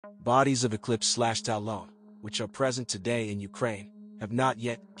Bodies of Eclipse/Talon, which are present today in Ukraine, have not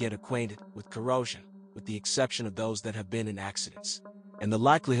yet get acquainted with corrosion, with the exception of those that have been in accidents. And the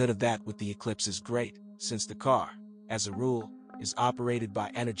likelihood of that with the Eclipse is great, since the car, as a rule, is operated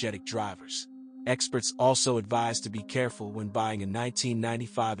by energetic drivers. Experts also advise to be careful when buying a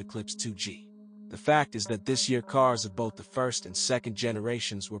 1995 Eclipse 2G. The fact is that this year cars of both the first and second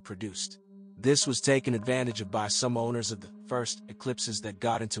generations were produced. This was taken advantage of by some owners of the first Eclipses that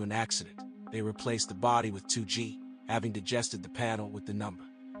got into an accident. They replaced the body with 2G, having digested the panel with the number.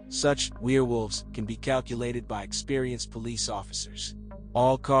 Such werewolves can be calculated by experienced police officers.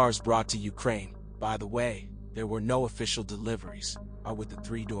 All cars brought to Ukraine, by the way, there were no official deliveries, are with the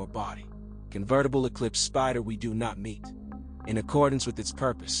 3-door body. Convertible Eclipse Spider we do not meet. In accordance with its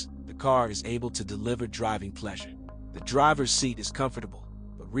purpose, the car is able to deliver driving pleasure. The driver's seat is comfortable,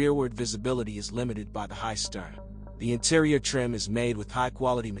 but rearward visibility is limited by the high stern. The interior trim is made with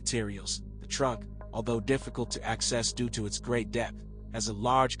high-quality materials. The trunk, although difficult to access due to its great depth, has a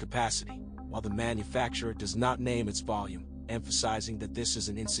large capacity, while the manufacturer does not name its volume, emphasizing that this is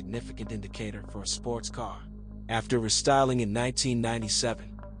an insignificant indicator for a sports car. After restyling in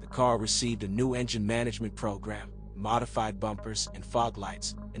 1997, the car received a new engine management program, modified bumpers and fog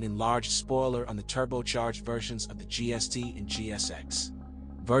lights, an enlarged spoiler on the turbocharged versions of the GST and GSX.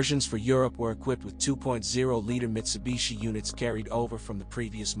 Versions for Europe were equipped with 2.0-liter Mitsubishi units carried over from the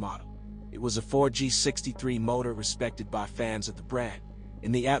previous model. It was a 4G63 motor respected by fans of the brand.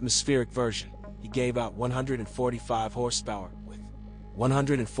 In the atmospheric version, he gave out 145 horsepower with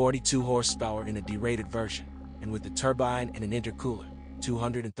 142 horsepower in a derated version, and with the turbine and an intercooler,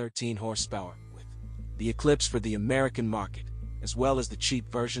 213 horsepower with. The Eclipse for the American market, as well as the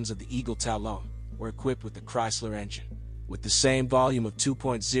cheap versions of the Eagle Talon, were equipped with the Chrysler engine. With the same volume of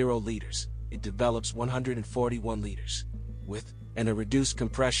 2.0 liters, it develops 141 liters. With and a reduced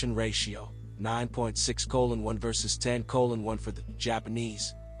compression ratio, 9.6:1 versus 10:1 for the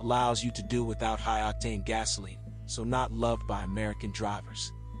Japanese, allows you to do without high-octane gasoline, so not loved by American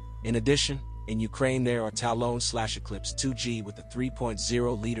drivers. In addition, in Ukraine there are Talon/Eclipse 2G with a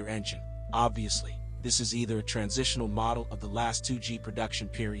 3.0-liter engine. Obviously, this is either a transitional model of the last 2G production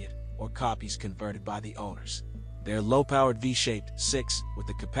period, or copies converted by the owners. They're low-powered V-shaped 6 with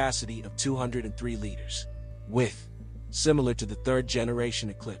a capacity of 203 liters. With similar to the third-generation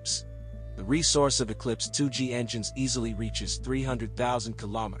Eclipse. The resource of Eclipse 2G engines easily reaches 300,000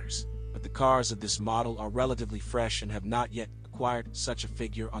 kilometers, but the cars of this model are relatively fresh and have not yet acquired such a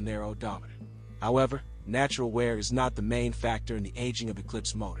figure on their odometer. However, natural wear is not the main factor in the aging of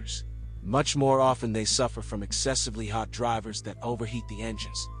Eclipse motors. Much more often they suffer from excessively hot drivers that overheat the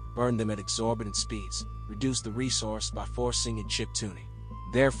engines, burn them at exorbitant speeds, reduce the resource by forcing and chip tuning.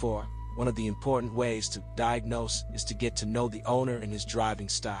 Therefore, one of the important ways to diagnose is to get to know the owner and his driving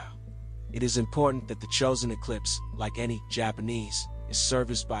style. It is important that the chosen Eclipse, like any Japanese, is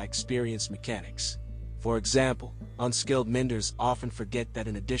serviced by experienced mechanics. For example, unskilled menders often forget that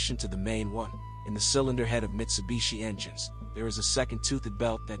in addition to the main one, in the cylinder head of Mitsubishi engines, there is a second toothed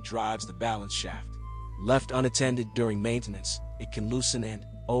belt that drives the balance shaft. Left unattended during maintenance, it can loosen and,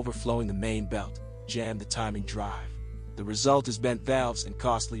 overflowing the main belt, jam the timing drive. The result is bent valves and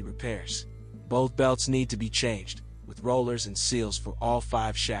costly repairs. Both belts need to be changed, with rollers and seals for all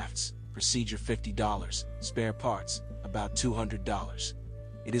 5 shafts. Procedure $50, spare parts, about $200.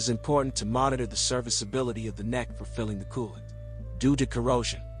 It is important to monitor the serviceability of the neck for filling the coolant. Due to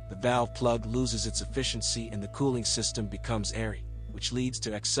corrosion, the valve plug loses its efficiency and the cooling system becomes airy, which leads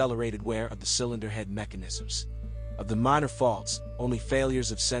to accelerated wear of the cylinder head mechanisms. Of the minor faults, only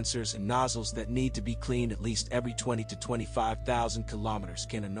failures of sensors and nozzles that need to be cleaned at least every 20 to 25,000 kilometers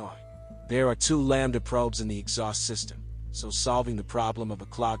can annoy. There are 2 lambda probes in the exhaust system, so solving the problem of a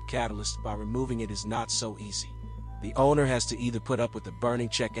clogged catalyst by removing it is not so easy. The owner has to either put up with a burning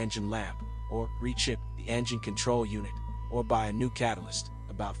check engine lamp, or rechip the engine control unit, or buy a new catalyst,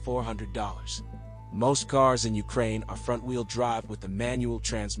 about $400. Most cars in Ukraine are front-wheel drive with a manual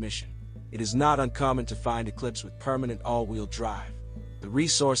transmission. It is not uncommon to find Eclipse with permanent all-wheel drive. The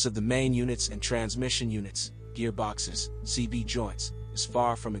resource of the main units and transmission units, gearboxes, CV joints, is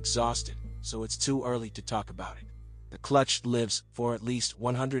far from exhausted, so it's too early to talk about it. The clutch lives for at least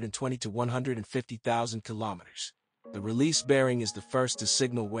 120 to 150,000 kilometers. The release bearing is the first to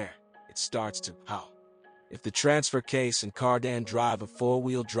signal where it starts to howl. If the transfer case and cardan drive of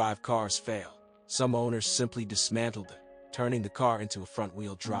 4-wheel drive cars fail, some owners simply dismantle them, turning the car into a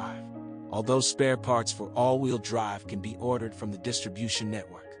front-wheel drive. Although spare parts for all-wheel drive can be ordered from the distribution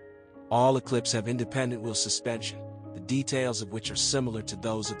network, all Eclipse have independent wheel suspension, the details of which are similar to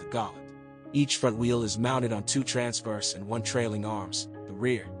those of the Gauntlet. Each front wheel is mounted on 2 transverse and 1 trailing arms, the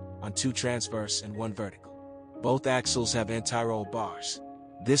rear, on 2 transverse and 1 vertical. Both axles have anti-roll bars.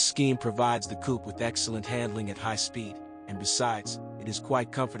 This scheme provides the coupe with excellent handling at high speed, and besides, it is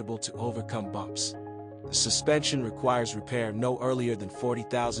quite comfortable to overcome bumps. The suspension requires repair no earlier than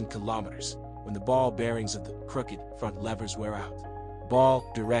 40,000 kilometers, when the ball bearings of the crooked front levers wear out. Ball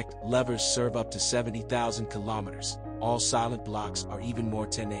direct levers serve up to 70,000 kilometers. All silent blocks are even more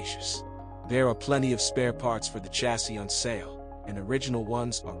tenacious. There are plenty of spare parts for the chassis on sale, and original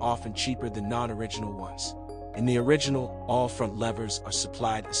ones are often cheaper than non-original ones. In the original, all front levers are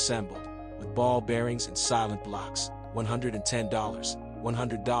supplied assembled, with ball bearings and silent blocks, $110,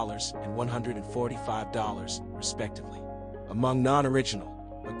 $100, and $145, respectively. Among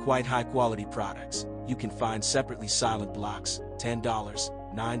non-original, but quite high-quality products, you can find separately silent blocks, $10,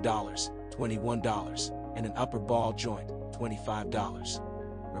 $9, $21, and an upper ball joint,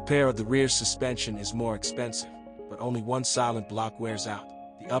 $25. Repair of the rear suspension is more expensive, but only one silent block wears out,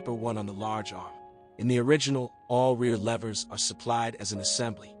 the upper one on the large arm. In the original, all rear levers are supplied as an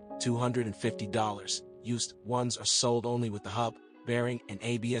assembly, $250. Used ones are sold only with the hub, bearing, and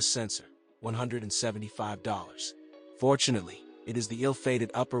ABS sensor, $175. Fortunately, it is the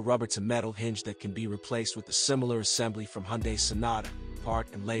ill-fated upper rubber-to-metal hinge that can be replaced with a similar assembly from Hyundai Sonata, part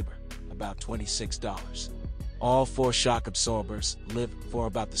and labor, about $26. All 4 shock absorbers live for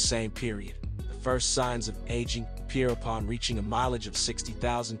about the same period. The first signs of aging appear upon reaching a mileage of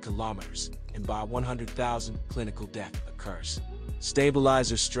 60,000 kilometers, and by 100,000, clinical death occurs.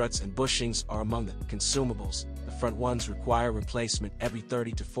 Stabilizer struts and bushings are among the consumables. The front ones require replacement every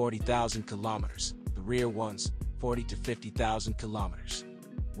 30 to 40,000 kilometers. The rear ones, 40 to 50,000 kilometers.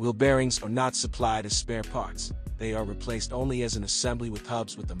 Wheel bearings are not supplied as spare parts. They are replaced only as an assembly with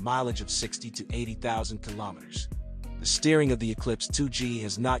hubs with a mileage of 60 to 80,000 kilometers. The steering of the Eclipse 2G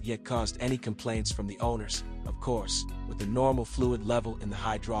has not yet caused any complaints from the owners, of course, with the normal fluid level in the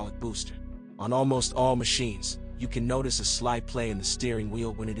hydraulic booster. On almost all machines, you can notice a slight play in the steering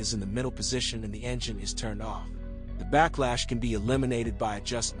wheel when it is in the middle position and the engine is turned off. The backlash can be eliminated by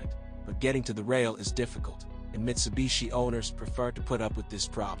adjustment, but getting to the rail is difficult, and Mitsubishi owners prefer to put up with this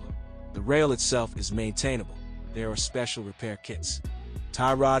problem. The rail itself is maintainable. There are special repair kits.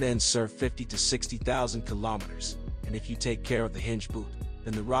 Tie rod ends serve 50 to 60,000 kilometers, and if you take care of the hinge boot,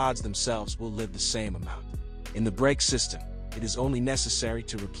 then the rods themselves will live the same amount. In the brake system, it is only necessary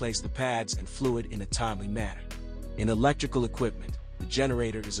to replace the pads and fluid in a timely manner. In electrical equipment, the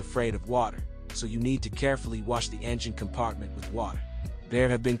generator is afraid of water, so you need to carefully wash the engine compartment with water. There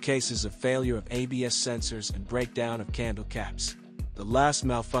have been cases of failure of ABS sensors and breakdown of candle caps. The last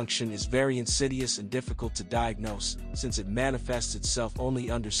malfunction is very insidious and difficult to diagnose, since it manifests itself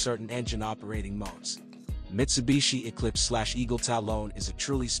only under certain engine operating modes. Mitsubishi Eclipse/Eagle Talon is a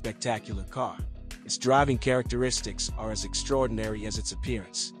truly spectacular car. Its driving characteristics are as extraordinary as its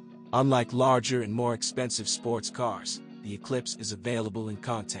appearance. Unlike larger and more expensive sports cars, the Eclipse is available in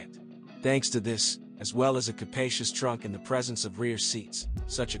content. Thanks to this, as well as a capacious trunk and the presence of rear seats,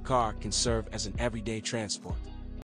 such a car can serve as an everyday transport.